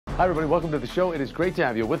Hi, everybody. Welcome to the show. It is great to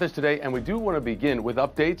have you with us today, and we do want to begin with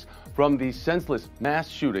updates from the senseless mass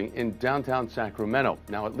shooting in downtown Sacramento.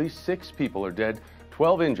 Now, at least 6 people are dead,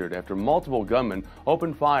 12 injured after multiple gunmen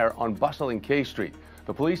opened fire on bustling K Street.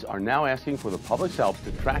 The police are now asking for the public's help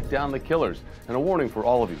to track down the killers. And a warning for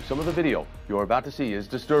all of you, some of the video you're about to see is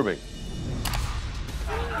disturbing.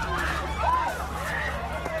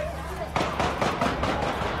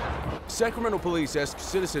 Sacramento police ask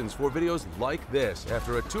citizens for videos like this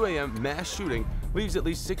after a 2 a.m. mass shooting leaves at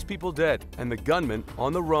least 6 people dead and the gunman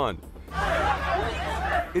on the run.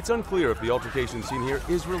 It's unclear if the altercation seen here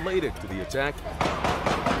is related to the attack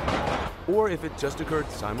or if it just occurred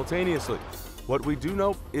simultaneously. What we do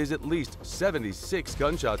know is at least 76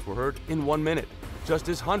 gunshots were heard in 1 minute, just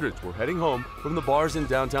as hundreds were heading home from the bars in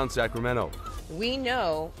downtown Sacramento. We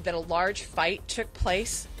know that a large fight took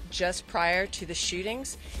place just prior to the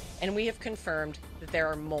shootings, and we have confirmed that there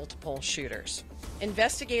are multiple shooters.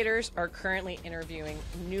 Investigators are currently interviewing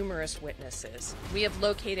numerous witnesses. We have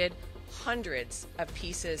located hundreds of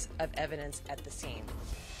pieces of evidence at the scene.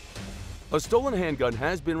 A stolen handgun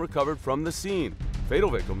has been recovered from the scene.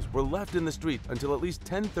 Fatal victims were left in the street until at least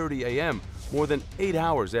 10:30 a.m., more than 8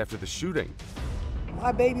 hours after the shooting.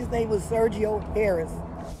 My baby's name was Sergio Harris.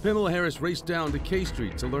 Pamela Harris raced down to K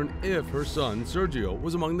Street to learn if her son, Sergio,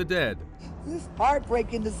 was among the dead. It's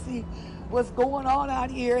heartbreaking to see what's going on out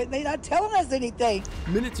here, and they're not telling us anything.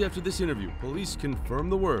 Minutes after this interview, police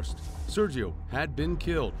confirmed the worst. Sergio had been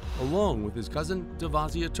killed, along with his cousin,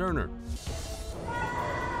 Devazia Turner.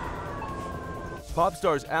 Pop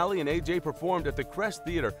stars Ali and AJ performed at the Crest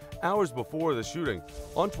Theater hours before the shooting.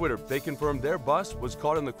 On Twitter, they confirmed their bus was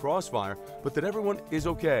caught in the crossfire, but that everyone is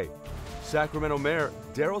okay. Sacramento Mayor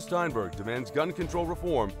Darrell Steinberg demands gun control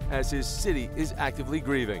reform as his city is actively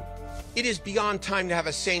grieving. It is beyond time to have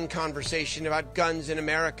a sane conversation about guns in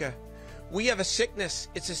America. We have a sickness.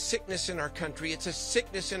 It's a sickness in our country. It's a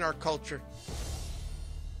sickness in our culture.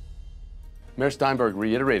 Mayor Steinberg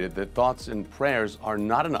reiterated that thoughts and prayers are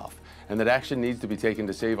not enough and that action needs to be taken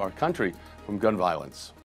to save our country from gun violence.